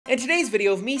In today's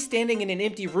video of me standing in an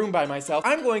empty room by myself,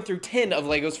 I'm going through 10 of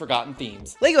LEGO's forgotten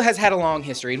themes. LEGO has had a long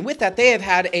history, and with that, they have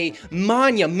had a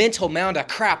monumental amount of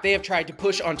crap they have tried to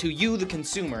push onto you, the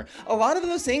consumer. A lot of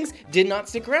those things did not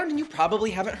stick around, and you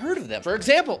probably haven't heard of them. For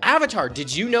example, Avatar.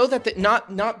 Did you know that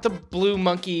not the blue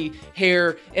monkey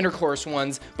hair intercourse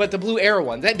ones, but the blue arrow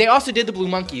ones? They also did the blue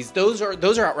monkeys. Those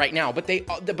are out right now, but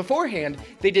beforehand,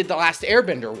 they did the Last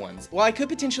Airbender ones. While I could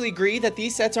potentially agree that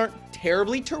these sets aren't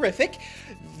terribly terrific,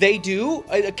 they do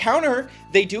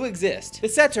exist. The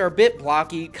sets are a bit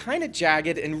blocky, kind of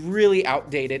jagged, and really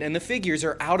outdated, and the figures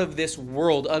are out of this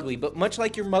world ugly, but much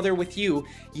like your mother with you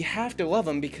have to love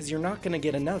them because you're not gonna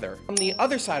get another. On the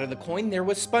other side of the coin, there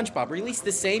was SpongeBob, released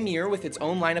the same year with its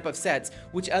own lineup of sets,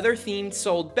 which other themes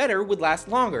sold better would last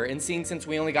longer, and seeing since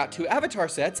we only got 2 Avatar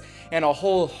sets and a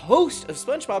whole host of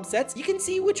SpongeBob sets, you can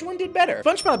see which one did better.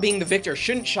 SpongeBob being the victor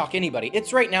shouldn't shock anybody.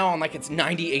 It's right now on like its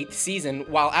 98th season,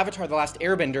 while Avatar: The Last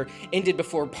Airbender ended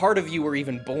before part of you were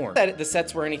even born. That the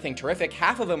sets were anything terrific,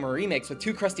 half of them were remakes with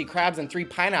 2 Krusty Krabs and 3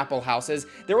 pineapple houses.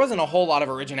 There wasn't a whole lot of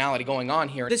originality going on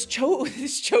here. This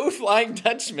Chode Flying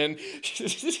Dutchman,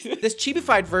 this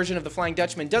cheapified version of the Flying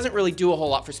Dutchman doesn't really do a whole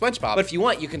lot for SpongeBob, but if you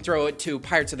want, you can throw it to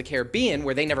Pirates of the Caribbean,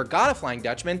 where they never got a Flying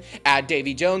Dutchman, add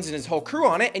Davy Jones and his whole crew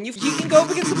on it, and you can go up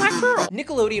against the Black Pearl.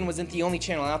 Nickelodeon wasn't the only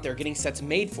channel out there getting sets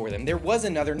made for them. There was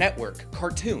another network,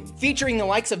 Cartoon, featuring the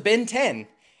likes of Ben 10.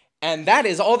 And that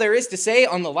is all there is to say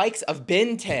on the likes of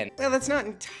Ben 10. Well, that's not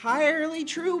entirely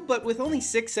true, but with only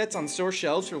 6 sets on store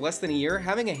shelves for less than a year,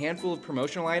 having a handful of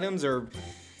promotional items or,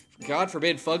 God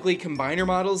forbid, fugly combiner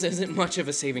models isn't much of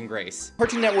a saving grace.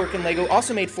 Cartoon Network and LEGO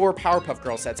also made 4 Powerpuff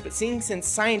Girl sets, but seeing since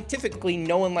scientifically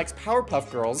no one likes Powerpuff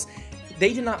Girls,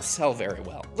 they did not sell very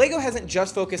well. LEGO hasn't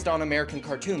just focused on American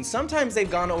cartoons. Sometimes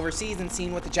they've gone overseas and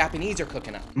seen what the Japanese are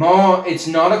cooking up. Ma, it's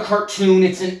not a cartoon,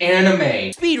 it's an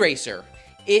anime. Speed Racer.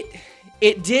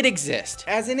 It did exist.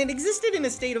 As in, it existed in a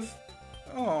state of,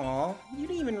 aw, you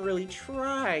didn't even really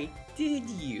try, did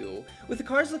you? With the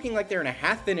cars looking like they're in a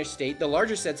half-finished state, the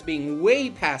larger sets being way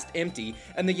past empty,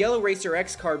 and the Yellow Racer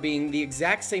X car being the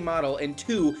exact same model in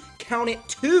 2, count it,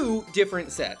 2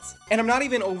 different sets. And I'm not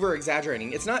even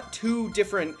over-exaggerating. It's not 2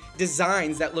 different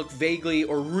designs that look vaguely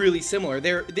or really similar.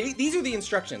 These are the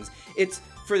instructions. It's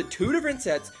for the 2 different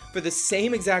sets for the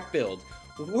same exact build.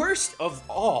 Worst of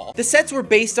all, the sets were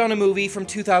based on a movie from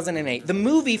 2008. The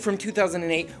movie from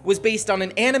 2008 was based on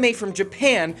an anime from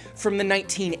Japan from the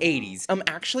 1980s.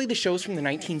 Actually, the show's from the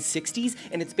 1960s,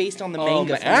 and it's based on the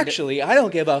manga. Actually, I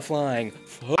don't give a flying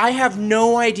fuck. I have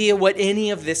no idea what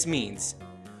any of this means,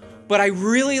 but I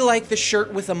really like the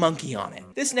shirt with a monkey on it.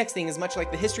 This next thing is much like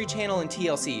the History Channel and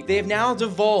TLC. They have now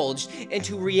divulged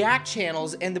into React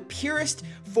channels and the purest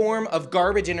form of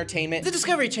garbage entertainment, the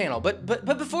Discovery Channel. But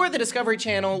before the Discovery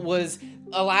Channel was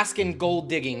Alaskan gold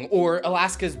digging, or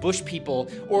Alaska's bush people,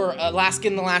 or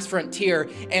Alaskan the Last Frontier,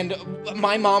 and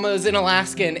my mama's an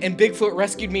Alaskan, and Bigfoot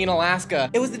rescued me in Alaska.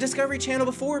 It was the Discovery Channel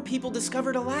before people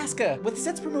discovered Alaska, with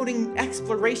sets promoting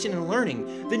exploration and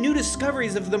learning, the new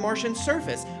discoveries of the Martian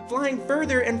surface, flying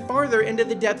further and farther into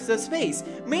the depths of space,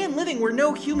 man living where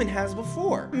no human has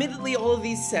before. Admittedly, all of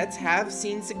these sets have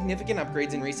seen significant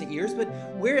upgrades in recent years, but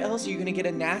where else are you gonna get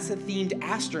a NASA-themed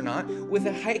astronaut with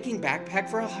a hiking backpack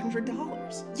for $100?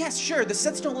 Yes, sure, the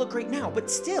sets don't look great now, but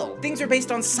still. Things are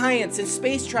based on science and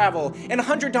space travel and a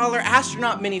 $100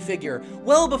 astronaut minifigure,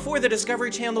 well before the Discovery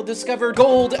Channel discovered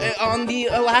gold on the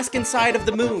Alaskan side of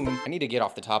the moon. I need to get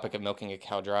off the topic of milking a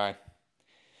cow dry.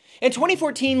 In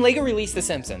 2014, LEGO released The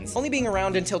Simpsons, only being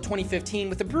around until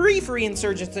 2015 with a brief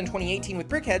resurgence in 2018 with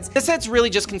Brickheads. The sets really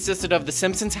just consisted of the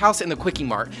Simpsons house and the Quickie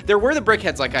Mart. There were the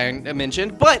Brickheads like I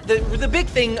mentioned, but the big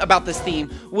thing about this theme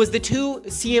was the 2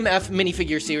 CMF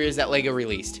minifigure series that LEGO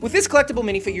released. With this collectible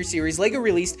minifigure series, LEGO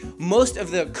released most of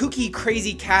the kooky,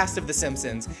 crazy cast of The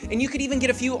Simpsons, and you could even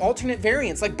get a few alternate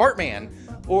variants like Bartman,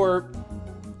 or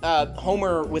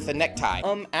Homer with a necktie.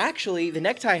 Actually, the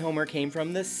necktie Homer came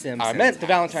from The Simpsons. I meant the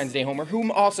Valentine's Day Homer, whom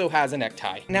also has a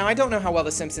necktie. Now, I don't know how well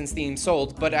the Simpsons theme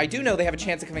sold, but I do know they have a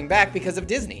chance of coming back because of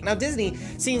Disney. Now, Disney,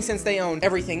 seeing since they own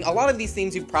everything, a lot of these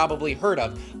themes you've probably heard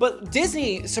of, but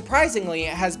Disney, surprisingly,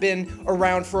 has been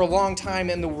around for a long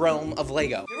time in the realm of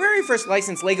LEGO. The very first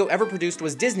license LEGO ever produced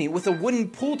was Disney with a wooden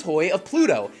pool toy of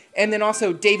Pluto, and then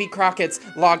also Davy Crockett's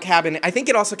log cabin. I think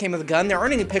it also came with a gun. There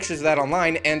aren't any pictures of that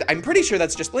online, and I'm pretty sure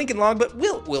that's just Lincoln Log, but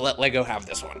we'll let LEGO have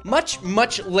this one.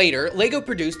 Much later, LEGO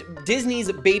produced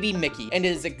Disney's Baby Mickey, and it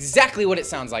is exactly what it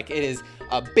sounds like. It is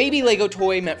a baby LEGO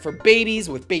toy meant for babies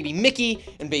with Baby Mickey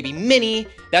and Baby Minnie.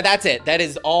 That's it. That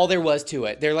is all there was to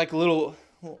it. They're like little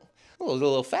Oh, a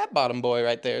little fat bottom boy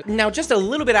right there. Now, just a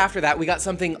little bit after that, we got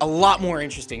something a lot more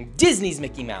interesting. Disney's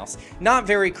Mickey Mouse. Not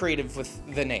very creative with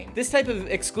the name. This type of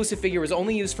exclusive figure was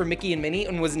only used for Mickey and Minnie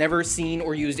and was never seen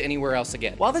or used anywhere else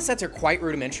again. While the sets are quite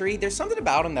rudimentary, there's something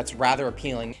about them that's rather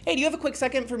appealing. Hey, do you have a quick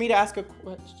second for me to ask a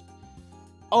question?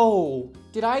 Oh,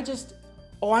 did I just...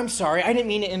 Oh, I'm sorry. I didn't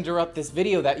mean to interrupt this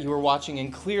video that you were watching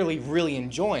and clearly really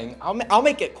enjoying. I'll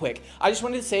make it quick. I just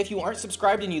wanted to say if you aren't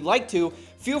subscribed and you'd like to,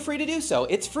 feel free to do so.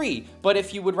 It's free. But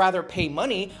if you would rather pay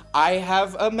money, I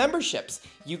have memberships.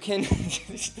 You can...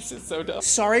 This is so dumb.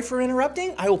 Sorry for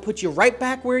interrupting. I will put you right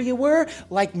back where you were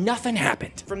like nothing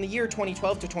happened. From the year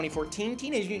 2012 to 2014,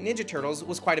 Teenage Mutant Ninja Turtles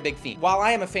was quite a big theme. While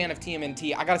I am a fan of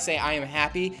TMNT, I gotta say I am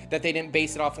happy that they didn't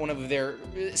base it off one of their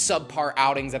subpar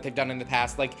outings that they've done in the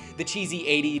past, like the cheesy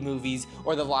 80s movies,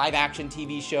 or the live-action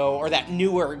TV show, or that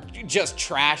newer, just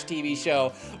trash TV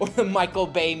show, or the Michael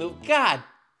Bay movie. God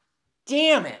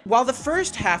damn it. While the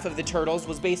first half of the Turtles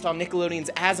was based on Nickelodeon's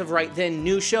as of right then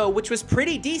new show, which was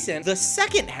pretty decent, the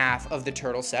second half of the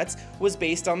Turtle sets was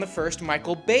based on the first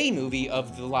Michael Bay movie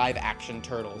of the live action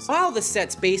Turtles. While the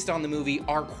sets based on the movie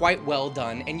are quite well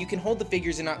done, and you can hold the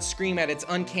figures and not scream at its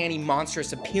uncanny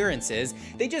monstrous appearances,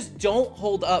 they just don't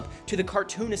hold up to the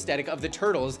cartoon aesthetic of the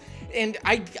Turtles. And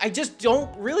I just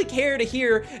don't really care to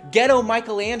hear ghetto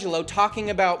Michelangelo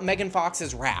talking about Megan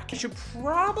Fox's rack. I should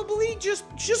probably just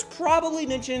probably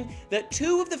mention that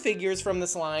 2 of the figures from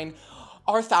this line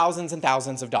are thousands and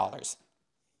thousands of dollars.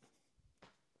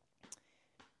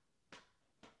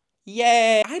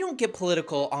 Yay! I don't get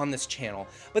political on this channel,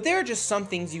 but there are just some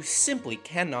things you simply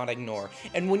cannot ignore.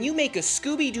 And when you make a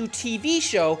Scooby-Doo TV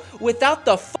show without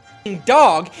the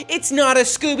dog, it's not a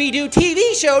Scooby-Doo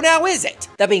TV show now, is it?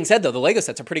 That being said, though, the Lego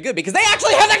sets are pretty good because they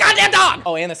actually have the goddamn dog!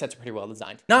 Oh, and the sets are pretty well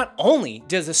designed. Not only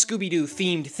does a Scooby-Doo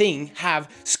themed thing have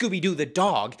Scooby-Doo the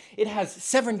dog, it has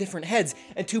 7 different heads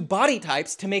and 2 body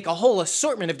types to make a whole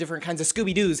assortment of different kinds of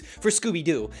Scooby-Doos for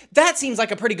Scooby-Doo. That seems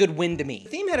like a pretty good win to me. The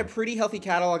theme had a pretty healthy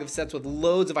catalog of sets with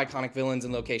loads of iconic villains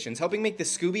and locations, helping make the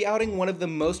Scooby outing one of the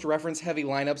most reference-heavy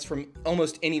lineups from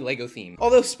almost any Lego theme.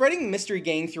 Although spreading Mystery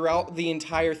Gang throughout the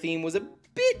entire theme was a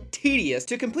bit tedious.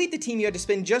 To complete the team, you had to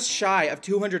spend just shy of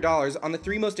 $200 on the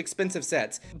 3 most expensive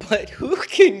sets. But who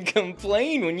can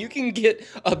complain when you can get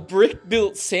a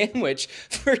brick-built sandwich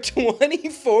for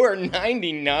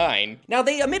 $24.99? Now,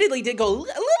 they admittedly did go a little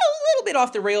bit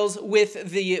off the rails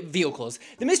with the vehicles.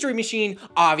 The Mystery Machine,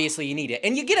 obviously you need it.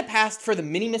 And you get a pass for the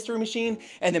Mini Mystery Machine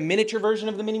and the miniature version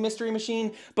of the Mini Mystery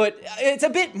Machine, but it's a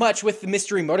bit much with the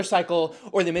Mystery Motorcycle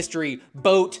or the Mystery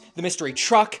Boat, the Mystery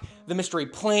Truck, the Mystery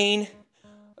Plane,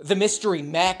 the Mystery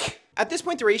Mech. At this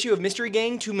point, the ratio of Mystery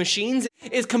Gang to machines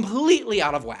is completely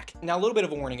out of whack. Now, a little bit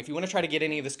of a warning, if you want to try to get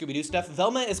any of the Scooby-Doo stuff,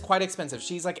 Velma is quite expensive.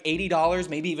 She's like $80,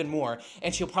 maybe even more,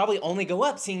 and she'll probably only go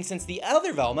up, seeing since the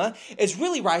other Velma is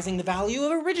really rising the value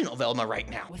of original Velma right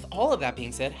now. With all of that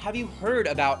being said, have you heard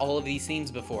about all of these themes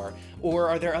before? Or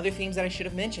are there other themes that I should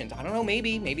have mentioned? I don't know,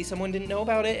 maybe someone didn't know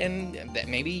about it, and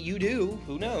maybe you do,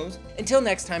 who knows? Until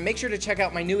next time, make sure to check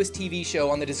out my newest TV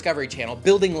show on the Discovery Channel,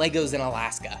 Building Legos in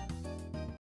Alaska.